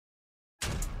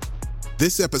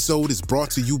This episode is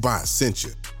brought to you by Essentia.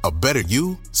 A better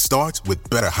you starts with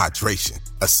better hydration.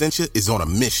 Essentia is on a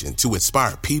mission to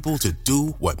inspire people to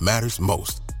do what matters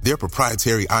most. Their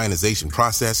proprietary ionization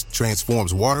process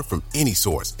transforms water from any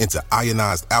source into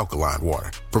ionized alkaline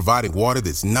water, providing water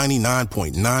that's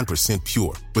 99.9%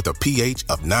 pure with a pH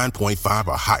of 9.5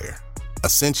 or higher.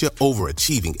 Essentia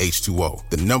Overachieving H2O,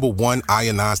 the #1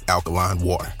 ionized alkaline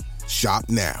water. Shop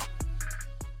now.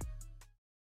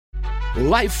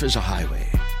 Life is a highway,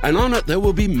 and on it there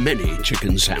will be many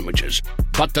chicken sandwiches.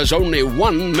 But there's only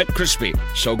one McCrispy.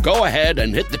 So go ahead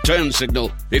and hit the turn signal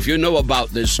if you know about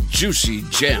this juicy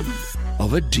gem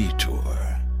of a detour.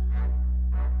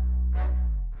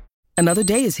 Another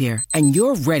day is here, and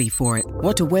you're ready for it.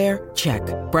 What to wear? Check.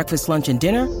 Breakfast, lunch, and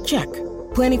dinner? Check.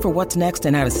 Planning for what's next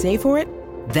and how to save for it?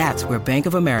 That's where Bank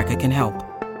of America can help.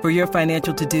 For your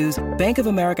financial to-dos, Bank of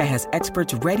America has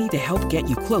experts ready to help get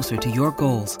you closer to your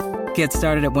goals. Get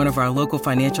started at one of our local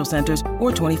financial centers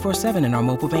or 24/7 in our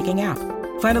mobile banking app.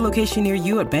 Find a location near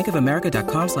you at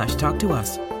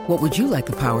bankofamerica.com/talktous. What would you like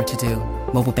the power to do?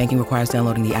 Mobile banking requires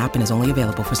downloading the app and is only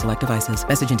available for select devices.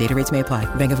 Message and data rates may apply.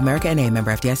 Bank of America N.A.,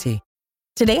 member FDIC.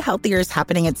 Today, Healthier is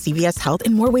happening at CVS Health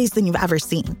in more ways than you've ever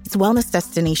seen. It's wellness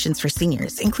destinations for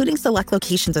seniors, including select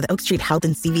locations with Oak Street Health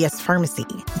and CVS Pharmacy.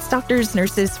 It's doctors,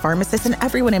 nurses, pharmacists, and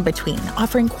everyone in between,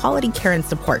 offering quality care and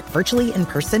support virtually, in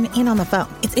person, and on the phone.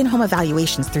 It's in-home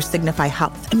evaluations through Signify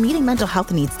Health and meeting mental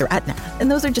health needs through Aetna.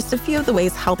 And those are just a few of the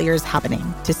ways Healthier is happening.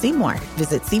 To see more,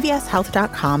 visit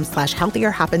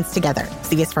cvshealth.com/healthier happens together.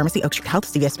 CVS Pharmacy, Oak Street Health,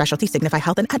 CVS Specialty, Signify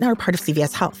Health, and Aetna are part of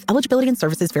CVS Health. Eligibility and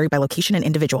services vary by location and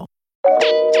individual.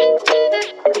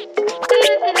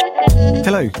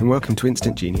 Hello and welcome to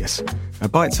Instant Genius, a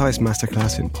bite-sized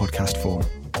masterclass in podcast form.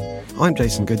 I'm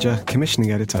Jason Goodger,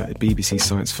 commissioning editor at BBC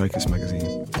Science Focus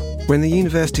magazine. When the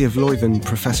University of Leuven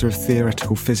Professor of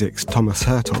Theoretical Physics Thomas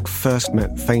Hertog first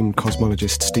met famed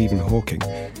cosmologist Stephen Hawking,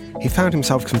 he found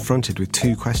himself confronted with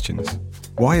two questions.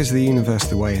 Why is the universe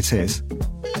the way it is?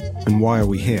 And why are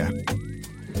we here?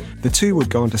 The two would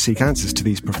go on to seek answers to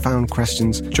these profound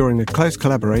questions during a close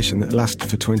collaboration that lasted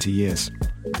for 20 years.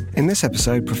 In this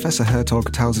episode, Professor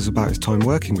Hertog tells us about his time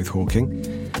working with Hawking,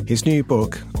 his new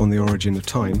book, On the Origin of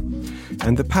Time,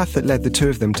 and the path that led the two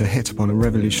of them to hit upon a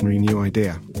revolutionary new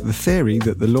idea, the theory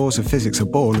that the laws of physics are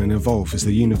born and evolve as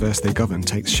the universe they govern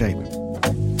takes shape.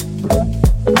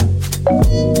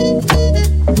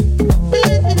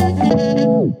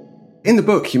 In the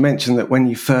book, you mentioned that when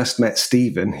you first met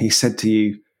Stephen, he said to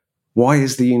you, "Why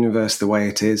is the universe the way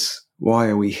it is? Why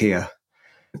are we here?"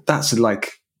 That's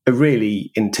like a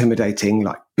really intimidating,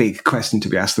 big question to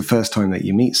be asked the first time that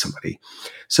you meet somebody.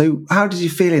 So how did you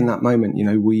feel in that moment?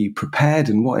 Were you prepared,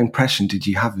 and what impression did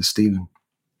you have of Stephen?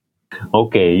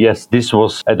 Okay, yes, this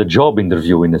was at a job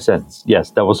interview in a sense. Yes,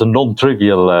 that was a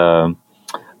non-trivial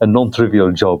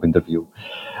job interview.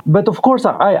 But of course,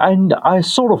 I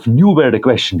sort of knew where the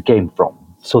question came from.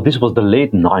 So this was the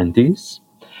late 90s.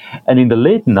 And in the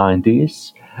late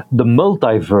 90s, the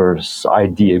multiverse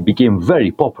idea became very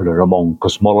popular among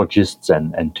cosmologists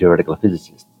and theoretical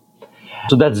physicists.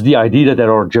 So that's the idea that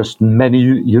there are just many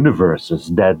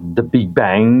universes, that the Big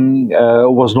Bang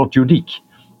was not unique,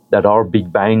 that our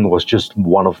Big Bang was just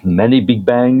one of many Big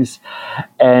Bangs,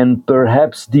 and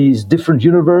perhaps these different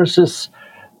universes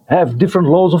have different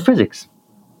laws of physics.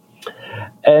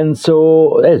 And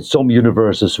so some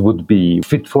universes would be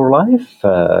fit for life.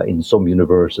 In some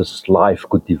universes, life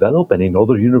could develop, and in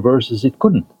other universes, it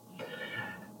couldn't.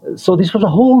 So this was a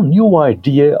whole new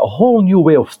idea, a whole new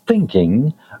way of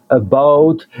thinking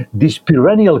about this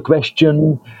perennial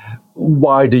question,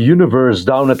 why the universe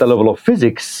down at the level of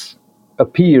physics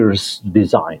appears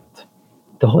designed.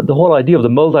 The whole idea of the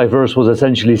multiverse was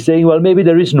essentially saying, well, maybe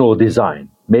there is no design.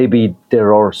 Maybe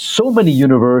there are so many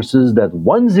universes that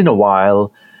once in a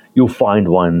while you find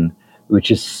one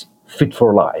which is fit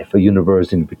for life, a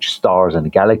universe in which stars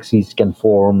and galaxies can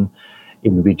form,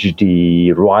 in which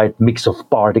the right mix of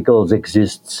particles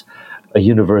exists, a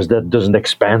universe that doesn't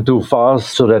expand too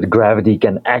fast so that gravity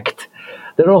can act.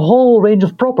 There are a whole range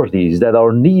of properties that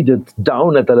are needed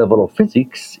down at the level of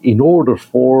physics in order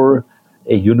for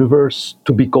a universe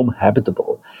to become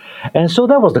habitable. And so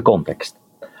that was the context.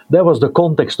 That was the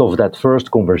context of that first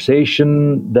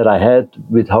conversation that I had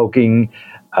with Hawking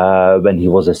when he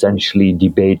was essentially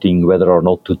debating whether or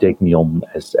not to take me on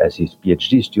as his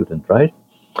PhD student, right?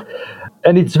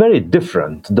 And it's very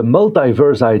different. The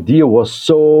multiverse idea was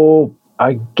so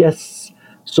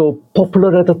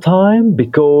popular at the time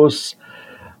because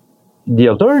the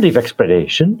alternative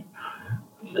explanation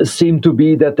seemed to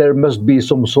be that there must be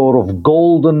some sort of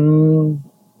golden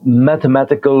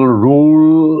mathematical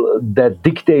rule that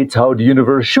dictates how the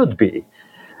universe should be.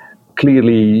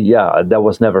 Clearly, that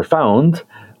was never found.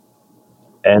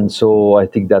 And so I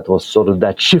think that was sort of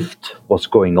that shift was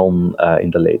going on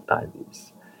in the late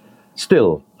 90s.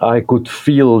 Still, I could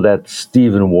feel that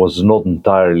Stephen was not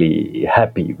entirely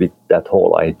happy with that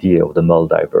whole idea of the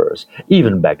multiverse,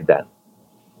 even back then.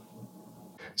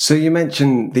 So you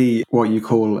mentioned what you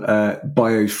call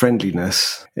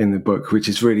bio-friendliness in the book, which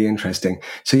is really interesting.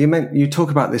 So you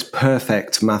talk about this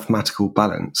perfect mathematical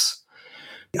balance.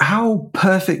 How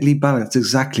perfectly balanced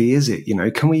exactly is it?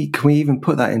 Can we even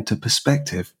put that into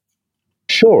perspective?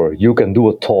 Sure, you can do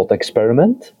a thought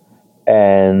experiment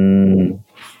and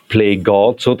play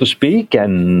God, so to speak,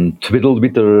 and twiddle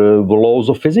with the laws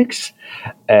of physics,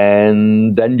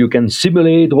 and then you can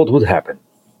simulate what would happen.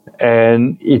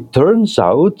 And it turns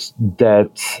out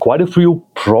that quite a few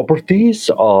properties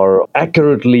are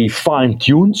accurately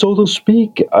fine-tuned, so to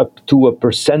speak, up to a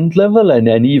percent level,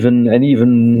 and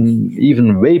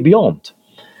even way beyond.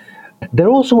 There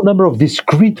are also a number of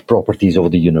discrete properties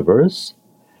of the universe,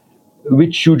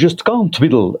 which you just can't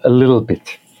twiddle a little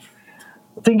bit.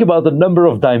 Think about the number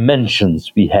of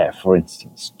dimensions we have, for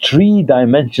instance. 3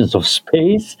 dimensions of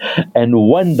space and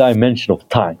 1 dimension of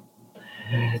time.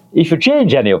 If you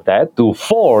change any of that to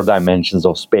 4 dimensions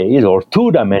of space or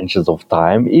 2 dimensions of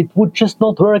time, it would just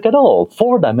not work at all.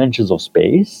 4 dimensions of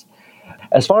space,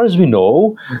 as far as we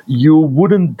know, you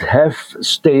wouldn't have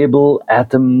stable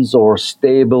atoms or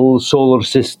stable solar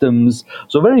systems.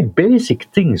 So very basic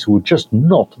things would just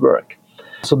not work.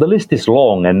 So the list is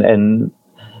long, and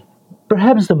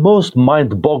perhaps the most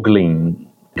mind-boggling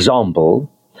example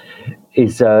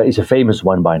is a famous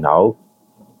one by now.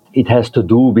 It has to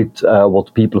do with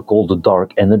what people call the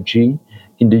dark energy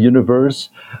in the universe.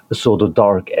 So the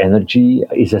dark energy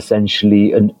is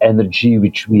essentially an energy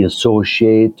which we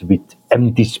associate with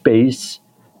empty space.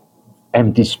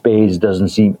 Empty space doesn't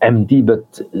seem empty,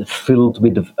 but filled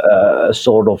with a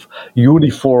sort of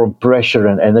uniform pressure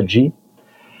and energy.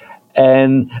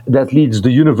 And that leads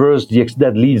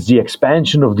the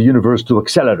expansion of the universe to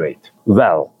accelerate.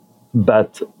 Well,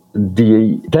 but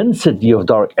the density of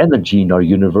dark energy in our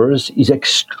universe is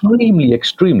extremely,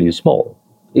 extremely small.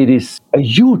 It is a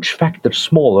huge factor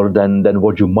smaller than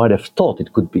what you might have thought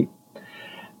it could be.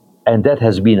 And that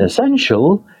has been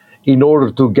essential in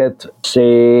order to get,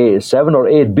 say, 7 or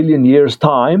 8 billion years'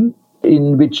 time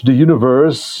in which the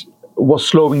universe was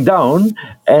slowing down,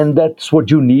 and that's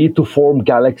what you need to form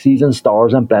galaxies and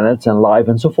stars and planets and life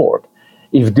and so forth.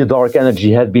 If the dark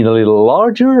energy had been a little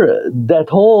larger, that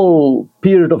whole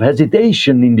period of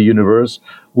hesitation in the universe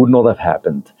would not have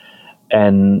happened.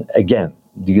 And again,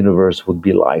 the universe would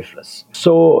be lifeless.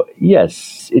 So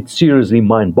yes, it's seriously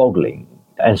mind-boggling.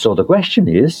 And so the question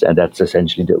is, and that's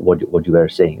essentially what you were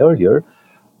saying earlier,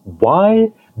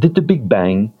 why did the Big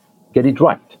Bang get it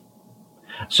right?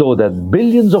 So that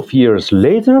billions of years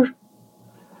later,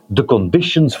 the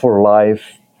conditions for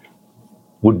life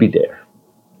would be there.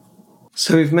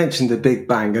 So we've mentioned the Big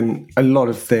Bang, and a lot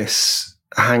of this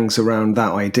hangs around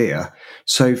that idea.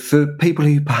 So for people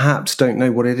who perhaps don't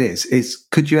know what it is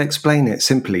could you explain it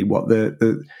simply, what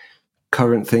the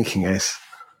current thinking is?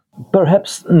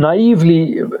 Perhaps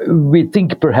naively, we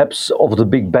think perhaps of the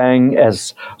Big Bang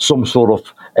as some sort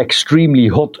of extremely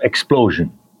hot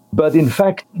explosion. But in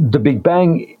fact, the Big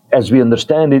Bang, as we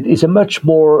understand it, is a much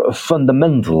more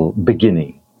fundamental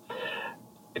beginning.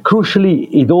 Crucially,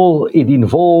 it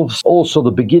involves also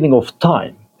the beginning of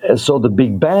time. So the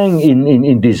Big Bang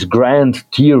in this grand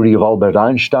theory of Albert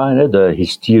Einstein,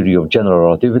 his theory of general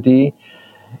relativity,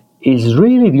 is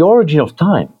really the origin of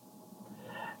time.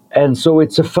 And so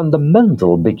it's a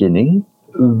fundamental beginning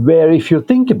where, if you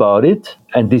think about it,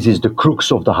 and this is the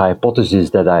crux of the hypothesis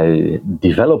that I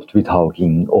developed with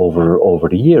Hawking over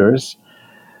the years,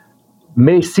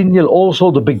 may signal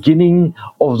also the beginning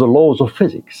of the laws of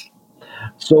physics.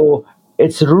 So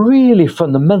it's a really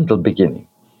fundamental beginning.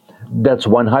 That's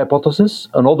one hypothesis.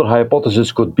 Another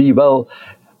hypothesis could be, well,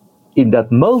 in that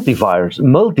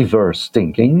multiverse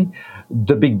thinking,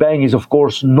 the Big Bang is, of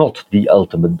course, not the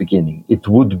ultimate beginning. It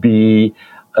would be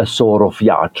a sort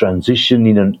of transition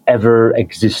in an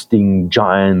ever-existing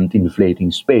giant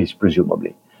inflating space,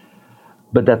 presumably.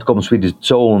 But that comes with its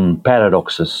own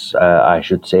paradoxes, I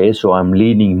should say. So I'm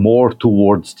leaning more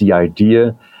towards the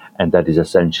idea, and that is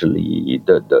essentially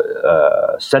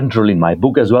the central in my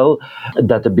book as well,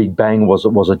 that the Big Bang was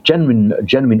a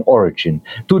genuine origin,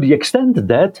 to the extent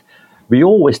that we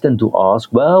always tend to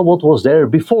ask, well, what was there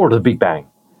before the Big Bang?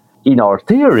 In our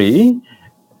theory,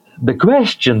 the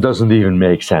question doesn't even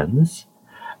make sense.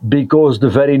 because the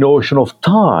very notion of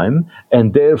time,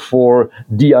 and therefore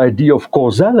the idea of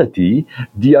causality,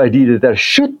 the idea that there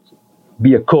should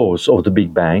be a cause of the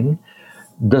Big Bang,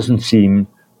 doesn't seem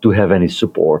to have any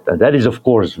support. And that is, of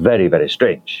course, very, very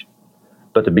strange.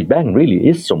 But the Big Bang really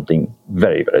is something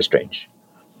very, very strange.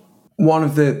 One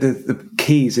of the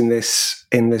keys in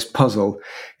this puzzle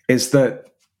is that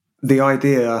the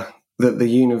idea that the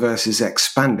universe is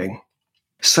expanding.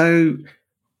 So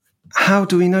how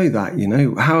do we know that?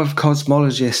 How have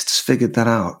cosmologists figured that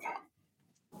out?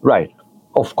 Right.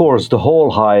 Of course, the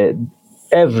whole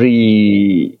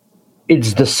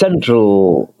it's the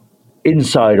central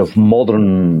insight of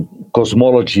modern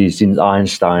cosmologies in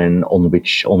Einstein on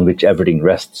which everything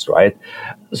rests, right?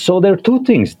 So there are two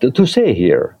things to say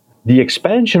here. The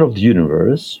expansion of the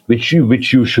universe, which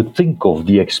you should think of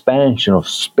the expansion of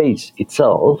space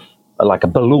itself, like a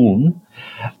balloon,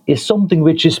 is something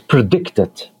which is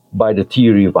predicted by the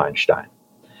theory of Einstein.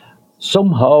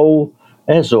 Somehow,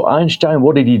 so Einstein,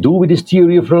 what did he do with his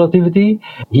theory of relativity?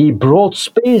 He brought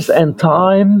space and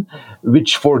time,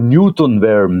 which for Newton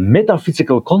were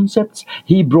metaphysical concepts,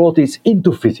 he brought this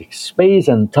into physics. Space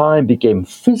and time became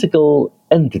physical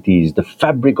entities, the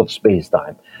fabric of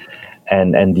space-time.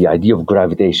 And the idea of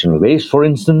gravitational waves, for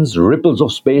instance, ripples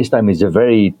of space-time, is a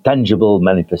very tangible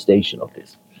manifestation of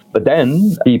this. But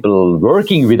then people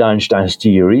working with Einstein's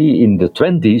theory in the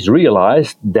 20s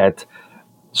realized that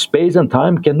space and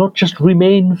time cannot just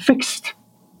remain fixed,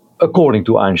 according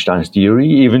to Einstein's theory,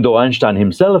 even though Einstein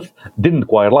himself didn't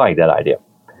quite like that idea.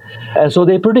 And so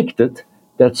they predicted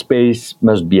that space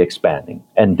must be expanding.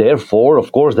 And therefore,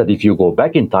 of course, that if you go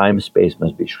back in time, space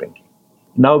must be shrinking.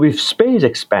 Now, if space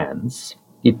expands,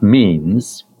 it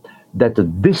means that the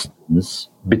distance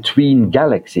between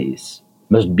galaxies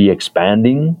must be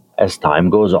expanding as time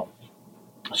goes on.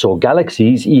 So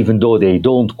galaxies, even though they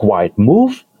don't quite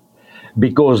move,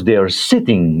 because they are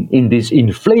sitting in this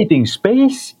inflating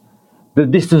space, the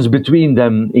distance between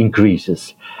them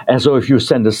increases. And so if you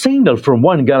send a signal from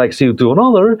one galaxy to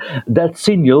another, that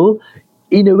signal,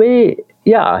 in a way,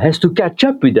 has to catch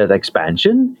up with that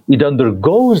expansion. It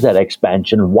undergoes that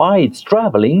expansion while it's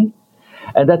traveling,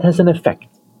 and that has an effect.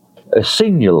 A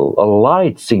signal, a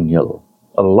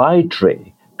light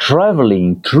ray,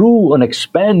 traveling through an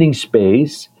expanding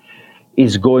space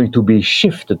is going to be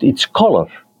shifted. Its color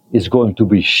is going to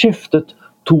be shifted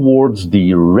towards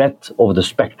the red of the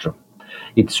spectrum.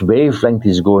 Its wavelength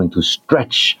is going to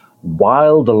stretch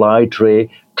while the light ray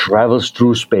travels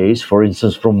through space, for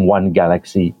instance, from one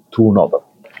galaxy to another.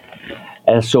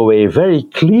 And so a very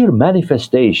clear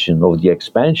manifestation of the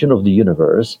expansion of the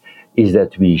universe is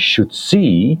that we should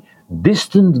see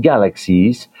distant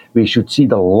galaxies, we should see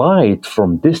the light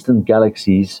from distant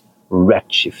galaxies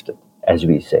redshifted, as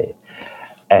we say.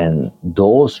 And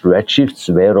those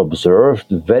redshifts were observed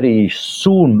very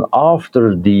soon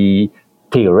after the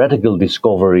theoretical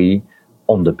discovery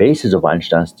on the basis of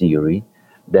Einstein's theory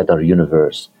that our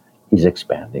universe is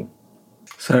expanding.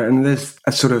 So, and there's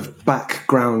a sort of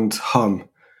background hum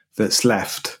that's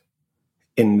left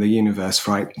in the universe,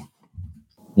 right?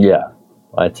 Yeah,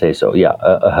 I'd say so. Yeah,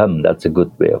 a hum, that's a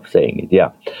good way of saying it.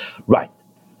 Yeah, right.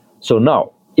 So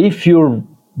now, if you're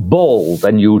bold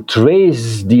and you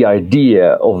trace the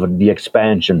idea of the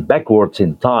expansion backwards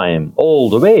in time all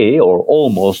the way, or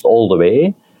almost all the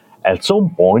way, at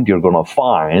some point you're going to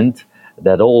find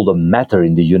that all the matter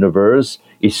in the universe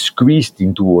is squeezed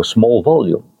into a small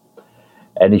volume.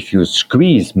 And if you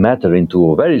squeeze matter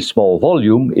into a very small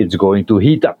volume, it's going to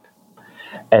heat up.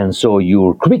 And so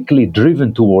you're quickly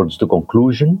driven towards the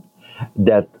conclusion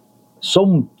that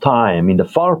sometime in the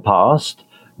far past,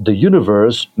 the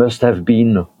universe must have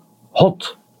been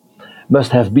hot,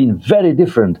 must have been very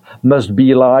different, must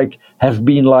have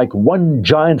been like one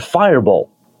giant fireball.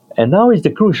 And now is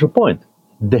the crucial point.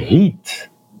 The heat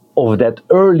of that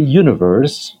early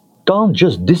universe can't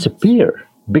just disappear,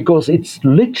 because it's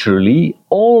literally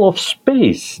all of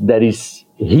space that is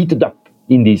heated up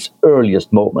in these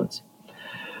earliest moments.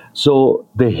 So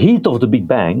the heat of the Big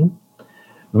Bang,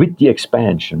 with the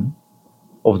expansion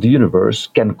of the universe,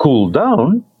 can cool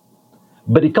down,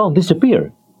 but it can't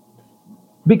disappear,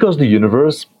 because the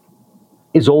universe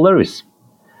is all there is.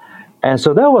 And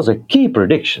so that was a key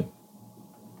prediction.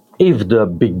 If the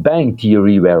Big Bang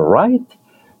theory were right,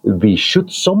 we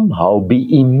should somehow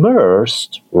be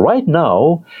immersed right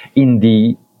now in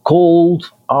the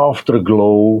cold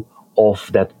afterglow of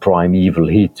that primeval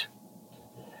heat.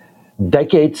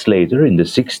 Decades later, in the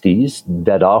 60s,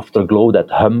 that afterglow, that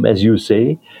hum, as you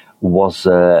say, was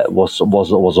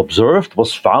observed,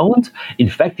 was found. In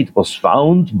fact, it was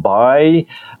found by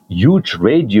huge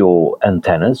radio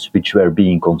antennas which were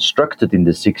being constructed in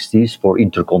the 60s for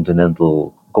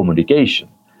intercontinental communication.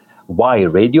 Why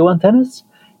radio antennas?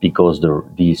 Because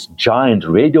these giant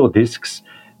radio discs,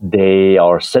 they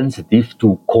are sensitive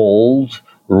to cold,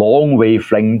 long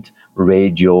wavelength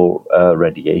radio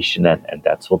radiation, and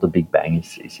that's what the Big Bang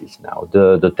is now.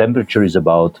 The temperature is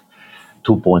about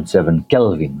 2.7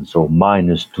 Kelvin, so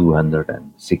minus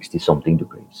 260 something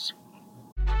degrees.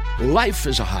 Life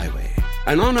is a highway,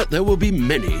 and on it there will be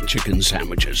many chicken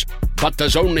sandwiches. But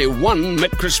there's only one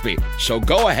McCrispy. So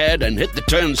go ahead and hit the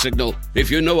turn signal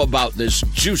if you know about this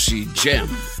juicy gem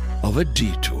of a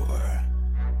detour.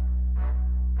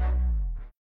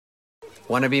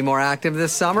 Want to be more active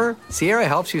this summer? Sierra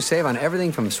helps you save on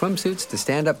everything from swimsuits to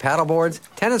stand-up paddleboards,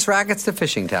 tennis rackets to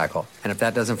fishing tackle. And if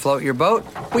that doesn't float your boat,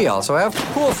 we also have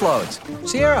pool floats.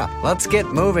 Sierra, let's get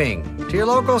moving. To your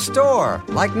local store,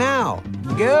 like now.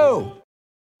 Go!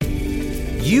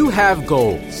 You have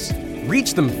goals.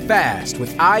 Reach them fast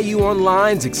with IU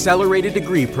Online's accelerated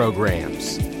degree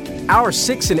programs. Our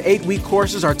 6 and 8 week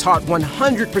courses are taught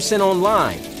 100%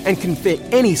 online and can fit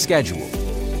any schedule.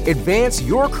 Advance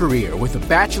your career with a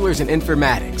bachelor's in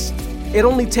informatics. It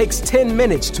only takes 10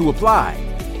 minutes to apply.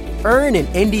 Earn an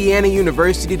Indiana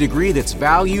University degree that's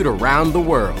valued around the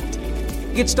world.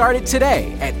 Get started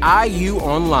today at IU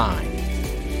Online.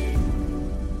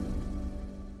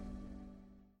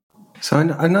 So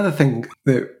another thing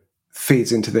that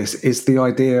feeds into this is the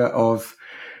idea of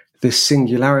this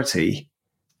singularity,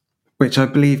 which I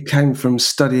believe came from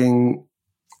studying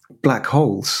black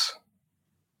holes.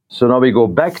 So now we go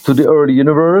back to the early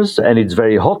universe, and it's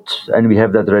very hot, and we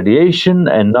have that radiation,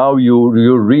 and now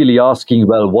you're really asking,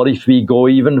 well, what if we go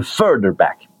even further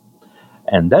back?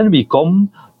 And then we come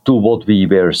to what we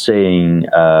were saying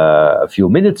a few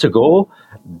minutes ago.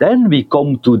 Then we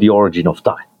come to the origin of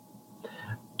time,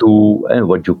 to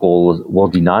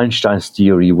what in Einstein's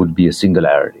theory would be a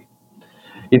singularity.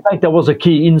 In fact, that was a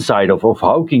key insight of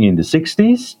Hawking in the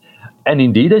 60s. And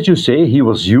indeed, as you say, he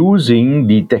was using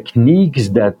the techniques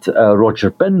that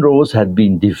Roger Penrose had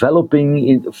been developing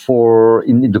in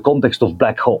the context of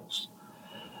black holes.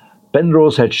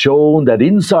 Penrose had shown that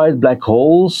inside black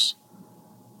holes,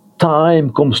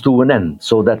 time comes to an end.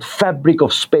 So that fabric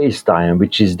of space-time,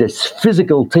 which is this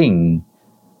physical thing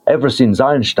ever since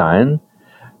Einstein,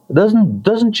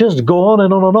 doesn't just go on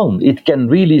and on and on. It can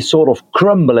really sort of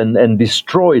crumble and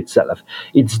destroy itself.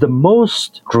 It's the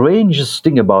most strangest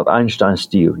thing about Einstein's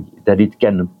theory, that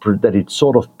it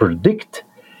sort of predict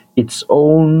its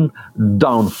own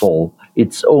downfall,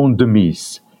 its own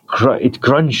demise. It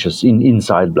crunches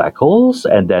inside black holes,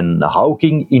 and then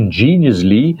Hawking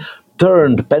ingeniously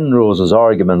turned Penrose's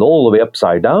argument all the way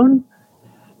upside down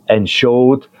and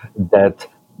showed that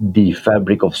the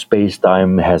fabric of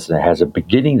space-time has a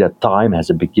beginning, that time has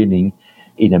a beginning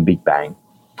in a Big Bang.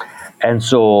 And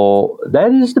so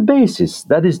that is the basis.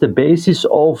 That is the basis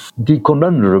of the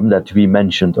conundrum that we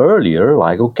mentioned earlier,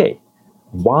 like, okay,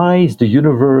 why is the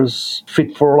universe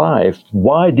fit for life?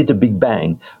 Why did the Big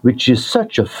Bang, which is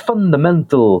such a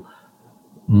fundamental,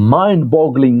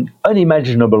 mind-boggling,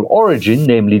 unimaginable origin,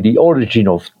 namely the origin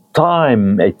of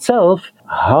time itself,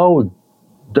 how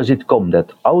does it come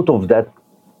that out of that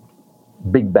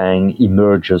Big Bang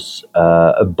emerges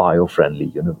a bio-friendly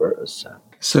universe?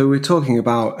 So we're talking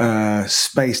about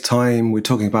space-time, we're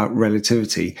talking about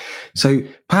relativity. So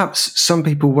perhaps some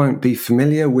people won't be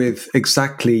familiar with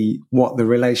exactly what the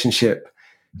relationship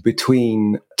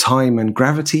between time and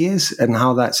gravity is and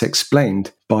how that's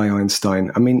explained by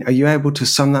Einstein. I mean, are you able to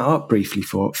sum that up briefly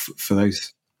for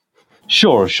those?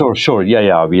 Sure.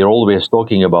 Yeah. We are always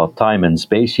talking about time and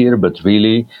space here, but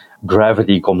really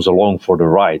gravity comes along for the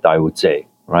ride, I would say,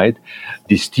 right?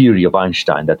 This theory of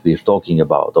Einstein that we're talking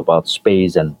about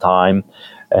space and time,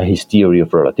 his theory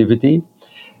of relativity,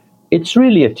 it's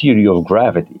really a theory of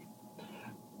gravity.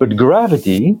 But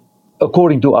gravity,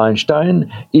 according to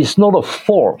Einstein, is not a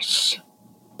force.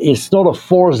 It's not a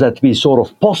force that we sort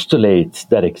of postulate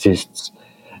that exists.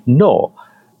 No,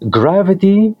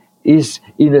 gravity is,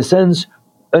 in a sense,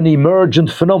 an emergent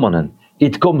phenomenon.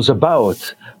 It comes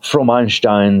about from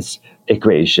Einstein's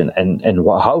equation. And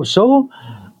how so?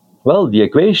 Well, the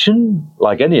equation,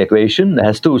 like any equation,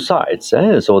 has two sides.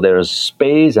 So there's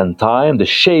space and time, the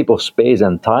shape of space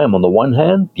and time on the one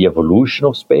hand, the evolution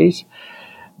of space.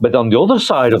 But on the other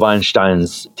side of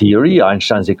Einstein's theory,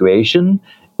 Einstein's equation,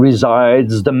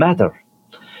 resides the matter.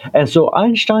 And so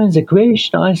Einstein's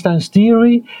equation, Einstein's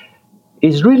theory,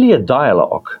 is really a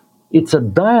dialogue. It's a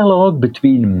dialogue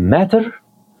between matter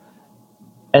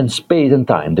and space and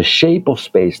time, the shape of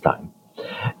space-time.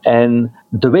 And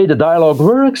the way the dialogue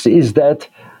works is that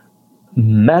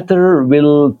matter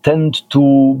will tend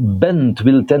to bend,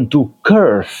 will tend to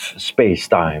curve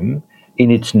space-time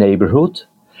in its neighborhood.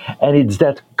 And it's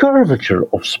that curvature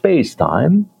of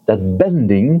space-time, that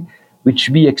bending, which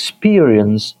we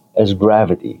experience as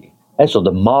gravity. And so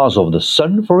the mass of the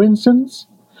sun, for instance,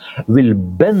 will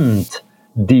bend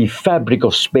the fabric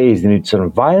of space in its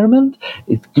environment.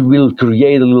 It will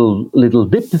create a little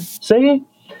dip, say,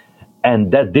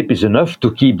 and that dip is enough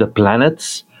to keep the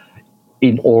planets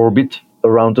in orbit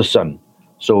around the sun.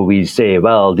 So we say,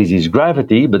 well, this is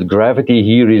gravity, but gravity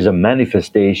here is a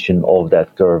manifestation of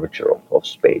that curvature of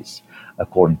space,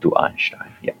 according to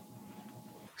Einstein. Yeah.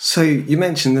 So you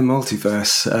mentioned the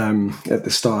multiverse at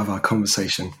the start of our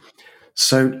conversation.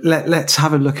 So let's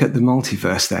have a look at the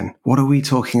multiverse then. What are we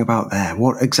talking about there?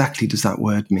 What exactly does that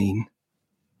word mean?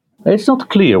 It's not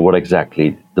clear what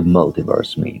exactly the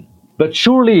multiverse means. But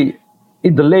surely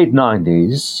in the late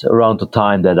 90s, around the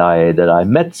time that I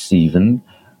met Stephen,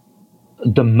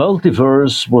 the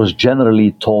multiverse was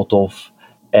generally thought of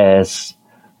as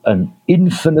an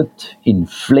infinite,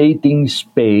 inflating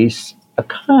space, a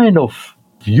kind of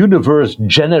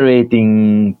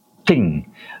universe-generating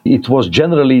thing. It was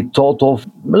generally thought of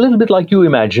a little bit like you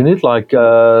imagine it, like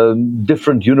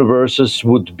different universes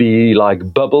would be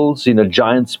like bubbles in a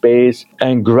giant space.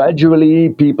 And gradually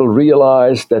people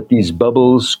realized that these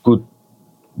bubbles could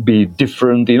be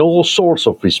different in all sorts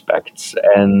of respects.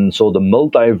 And so the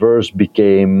multiverse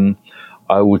became,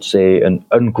 I would say, an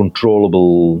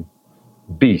uncontrollable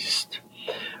beast.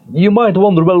 You might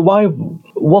wonder, well,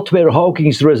 what were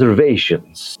Hawking's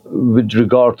reservations with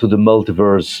regard to the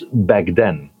multiverse back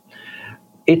then?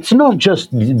 It's not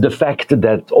just the fact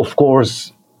that, of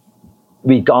course,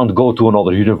 we can't go to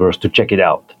another universe to check it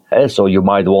out. So you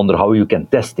might wonder how you can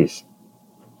test this.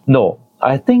 No,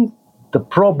 I think the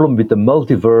problem with the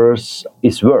multiverse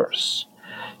is worse.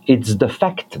 It's the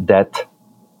fact that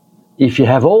if you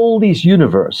have all these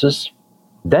universes,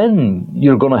 then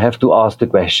you're going to have to ask the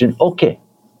question, okay,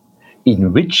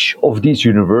 in which of these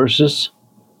universes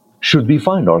should we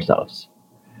find ourselves?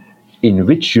 In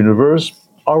which universe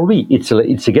are we? It's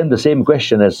again the same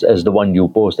question as the one you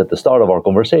posed at the start of our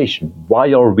conversation.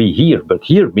 Why are we here? But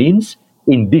here means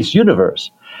in this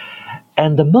universe.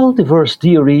 And the multiverse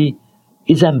theory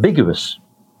is ambiguous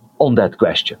on that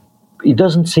question. It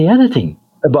doesn't say anything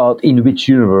about in which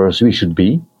universe we should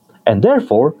be, and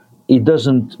therefore it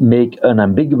doesn't make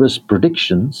unambiguous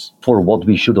predictions for what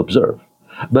we should observe.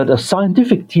 But a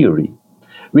scientific theory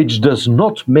which does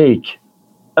not make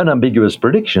unambiguous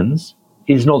predictions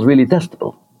is not really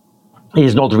testable,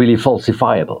 is not really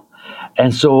falsifiable.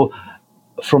 And so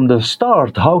from the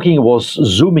start, Hawking was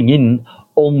zooming in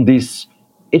on this.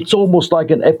 It's almost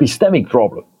like an epistemic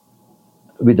problem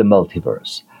with the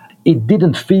multiverse. It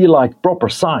didn't feel like proper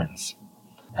science.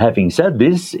 Having said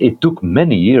this, it took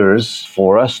many years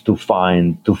for us to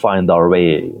find our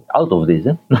way out of this.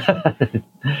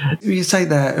 You say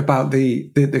there about the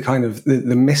kind of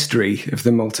the mystery of the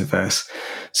multiverse.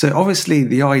 So obviously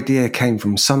the idea came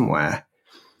from somewhere.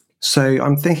 So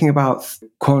I'm thinking about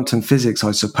quantum physics,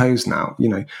 I suppose now. You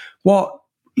know, what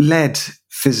led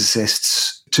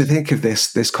physicists to think of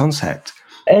this concept?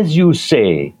 As you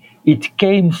say, it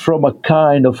came from a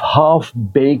kind of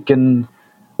half-baked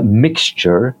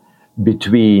mixture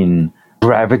between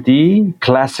gravity,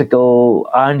 classical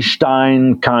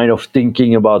Einstein kind of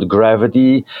thinking about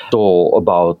gravity, so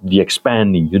about the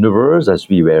expanding universe as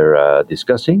we were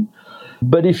discussing.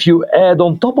 But if you add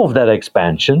on top of that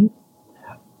expansion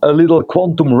a little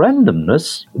quantum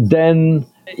randomness, then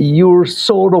you're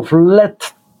sort of led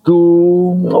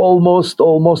to almost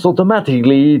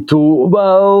automatically to,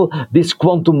 well, this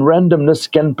quantum randomness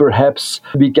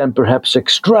we can perhaps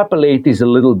extrapolate this a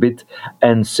little bit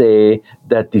and say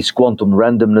that this quantum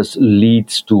randomness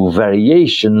leads to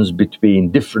variations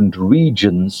between different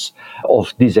regions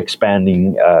of this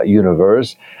expanding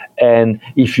universe. And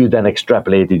if you then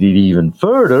extrapolated it even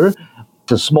further,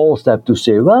 a small step to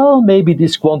say, well, maybe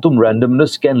this quantum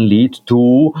randomness can lead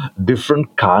to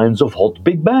different kinds of hot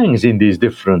Big Bangs in these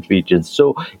different regions.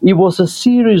 So it was a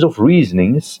series of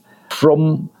reasonings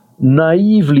from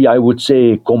naively, I would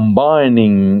say,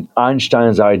 combining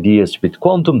Einstein's ideas with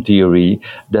quantum theory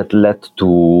that led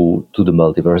to the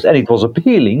multiverse. And it was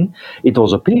appealing. It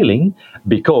was appealing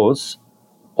because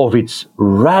of its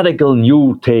radical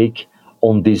new take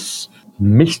on this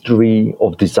mystery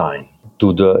of design.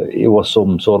 It was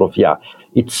some sort of,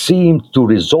 it seemed to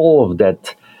resolve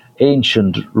that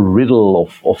ancient riddle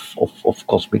of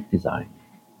cosmic design.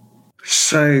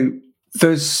 So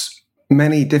there's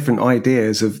many different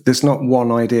ideas of, there's not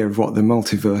one idea of what the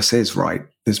multiverse is, right?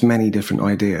 There's many different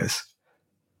ideas.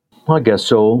 I guess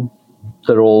so.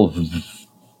 They're all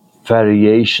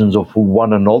variations of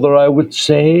one another, I would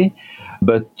say.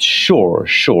 But sure,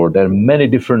 there are many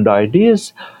different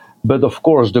ideas. But of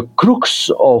course, the crux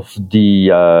of the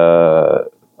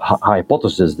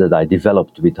hypothesis that I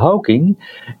developed with Hawking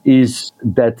is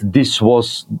that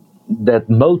that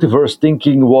multiverse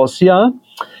thinking was,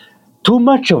 too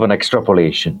much of an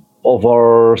extrapolation of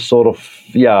our sort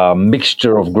of,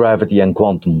 mixture of gravity and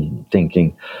quantum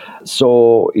thinking.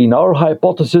 So in our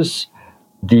hypothesis,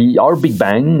 our Big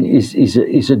Bang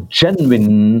is a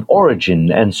genuine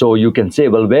origin. And so you can say,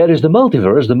 well, where is the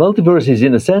multiverse? The multiverse is,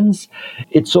 in a sense,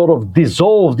 it's sort of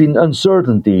dissolved in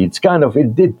uncertainty. It's kind of,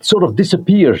 it sort of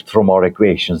disappeared from our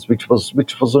equations, which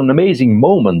was an amazing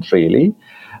moment, really.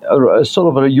 A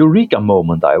sort of a eureka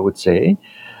moment, I would say.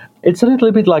 It's a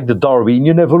little bit like the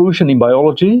Darwinian evolution in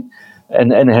biology.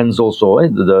 And hence also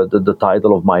the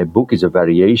title of my book is a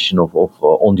variation of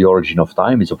On the Origin of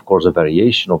Time, is of course a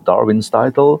variation of Darwin's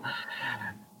title.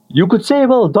 You could say,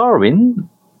 well, Darwin,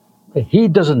 he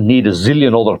doesn't need a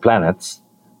zillion other planets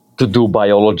to do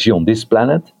biology on this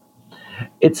planet.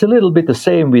 It's a little bit the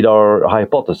same with our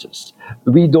hypothesis.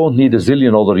 We don't need a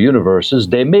zillion other universes.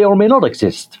 They may or may not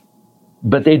exist,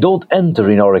 but they don't enter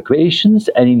in our equations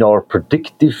and in our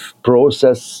predictive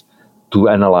process to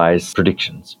analyze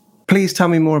predictions. Please tell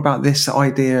me more about this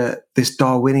idea, this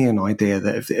Darwinian idea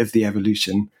of the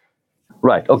evolution.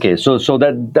 Right. Okay. So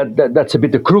that's a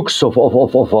bit the crux of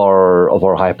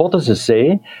our hypothesis.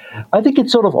 I think it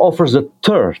sort of offers a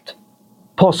third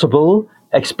possible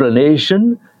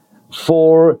explanation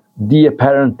for the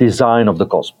apparent design of the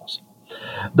cosmos.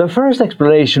 The first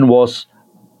explanation was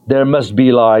there must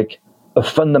be like a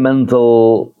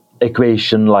fundamental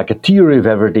equation, like a theory of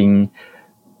everything,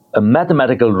 a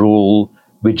mathematical rule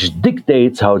which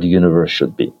dictates how the universe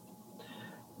should be.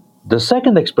 The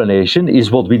second explanation is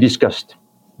what we discussed,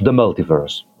 the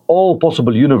multiverse. All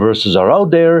possible universes are out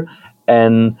there,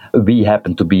 and we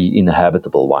happen to be in a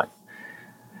habitable one.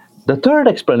 The third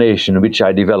explanation, which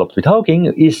I developed with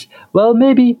Hawking, is, well,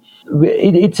 maybe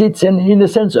it's in a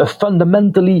sense a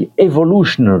fundamentally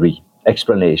evolutionary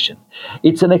explanation.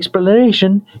 It's an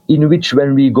explanation in which,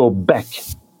 when we go back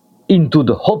into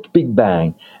the hot Big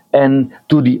Bang and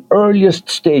to the earliest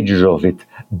stages of it,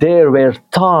 there where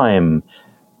time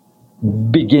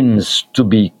begins to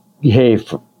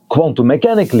behave quantum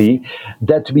mechanically,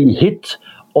 that we hit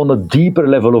on a deeper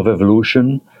level of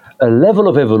evolution, a level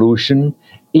of evolution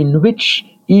in which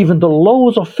even the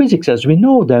laws of physics as we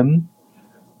know them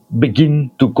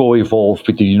begin to co-evolve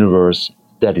with the universe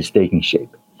that is taking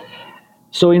shape.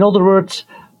 So in other words,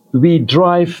 we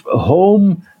drive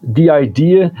home the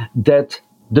idea that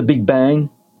the Big Bang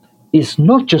is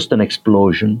not just an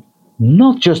explosion,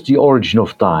 not just the origin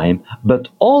of time, but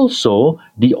also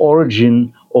the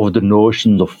origin of the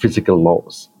notions of physical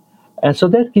laws. And so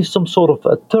that gives some sort of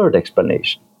a third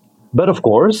explanation. But of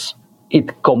course,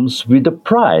 it comes with a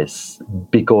price,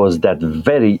 because that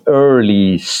very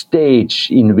early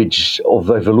stage of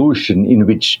evolution in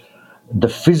which the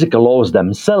physical laws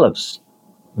themselves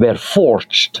were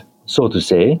forged, so to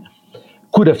say,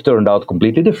 could have turned out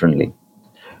completely differently.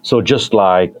 So just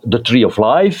like the tree of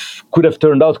life could have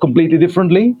turned out completely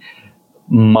differently,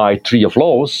 my tree of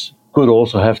laws could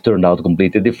also have turned out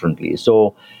completely differently.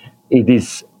 So it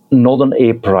is not an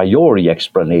a priori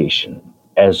explanation,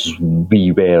 as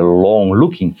we were long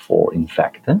looking for, in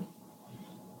fact.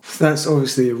 That's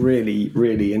obviously a really,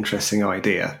 really interesting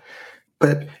idea.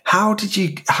 But how did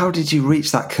you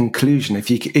reach that conclusion? If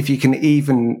you can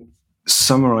even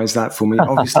summarize that for me.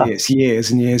 Obviously, it's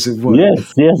years and years of work.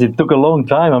 Yes, it took a long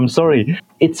time. I'm sorry.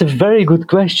 It's a very good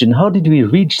question. How did we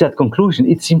reach that conclusion?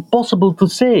 It's impossible to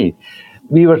say.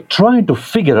 We were trying to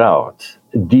figure out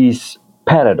these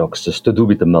paradoxes to do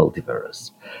with the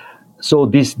multiverse. So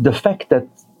the fact that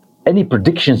any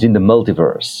predictions in the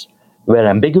multiverse were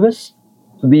ambiguous,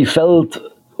 we felt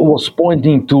was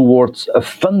pointing towards a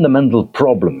fundamental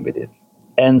problem with it.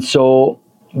 And so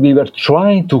we were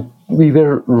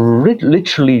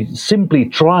literally simply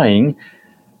trying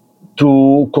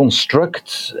to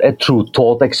construct, through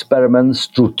thought experiments,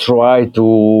 to try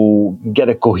to get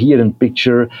a coherent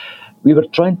picture. We were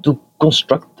trying to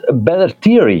construct a better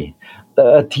theory,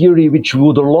 a theory which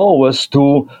would allow us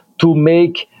to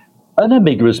make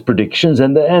unambiguous predictions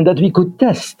and that we could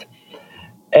test.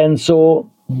 And so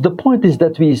the point is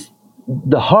that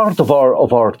the heart of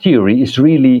our theory is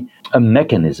really a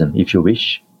mechanism, if you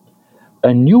wish,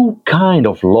 a new kind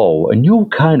of law, a new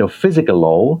kind of physical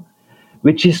law,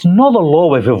 which is not a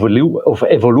law of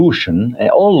evolution.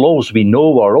 All laws we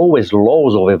know are always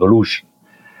laws of evolution.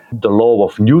 The law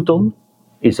of Newton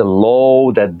is a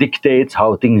law that dictates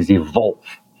how things evolve.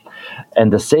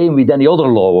 And the same with any other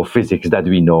law of physics that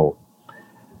we know.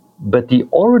 But the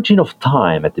origin of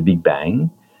time at the Big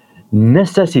Bang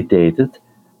necessitated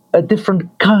a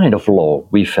different kind of law,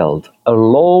 we felt. A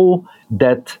law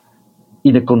that,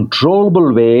 in a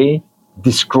controllable way,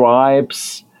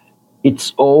 describes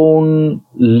its own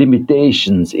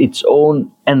limitations, its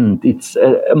own end. It's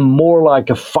more like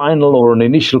a final or an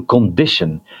initial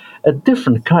condition, a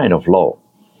different kind of law.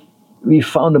 We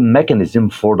found a mechanism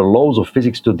for the laws of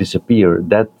physics to disappear.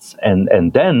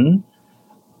 And then,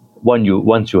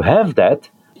 once you have that,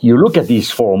 you look at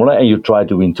these formulae and you try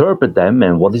to interpret them,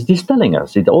 and what is this telling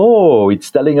us?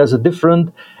 It's telling us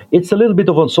it's a little bit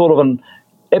of a sort of an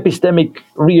epistemic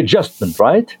readjustment,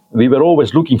 right? We were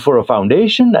always looking for a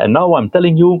foundation, and now I'm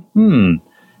telling you,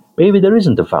 maybe there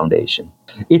isn't a foundation.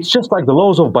 It's just like the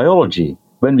laws of biology.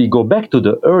 When we go back to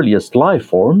the earliest life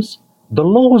forms, the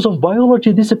laws of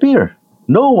biology disappear.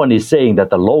 No one is saying that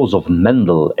the laws of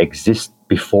Mendel exist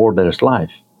before there's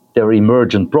life. They're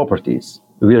emergent properties.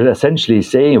 We're essentially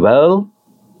saying, well,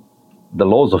 the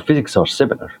laws of physics are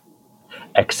similar,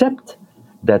 except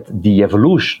that the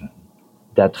evolution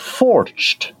that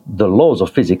forged the laws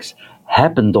of physics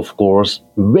happened, of course,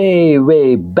 way,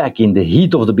 way back in the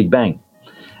heat of the Big Bang.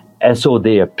 And so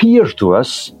they appear to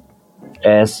us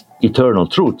as eternal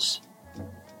truths.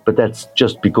 But that's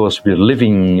just because we're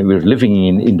living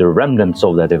in the remnants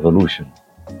of that evolution.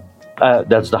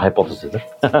 That's the hypothesis.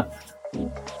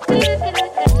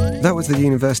 That was the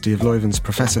University of Leuven's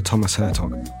Professor Thomas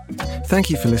Hertog.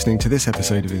 Thank you for listening to this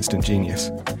episode of Instant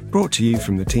Genius, brought to you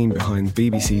from the team behind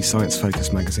BBC Science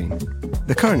Focus magazine.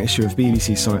 The current issue of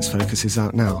BBC Science Focus is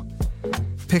out now.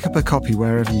 Pick up a copy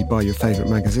wherever you buy your favourite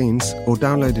magazines, or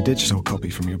download a digital copy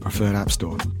from your preferred app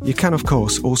store. You can, of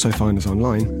course, also find us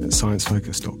online at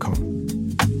sciencefocus.com.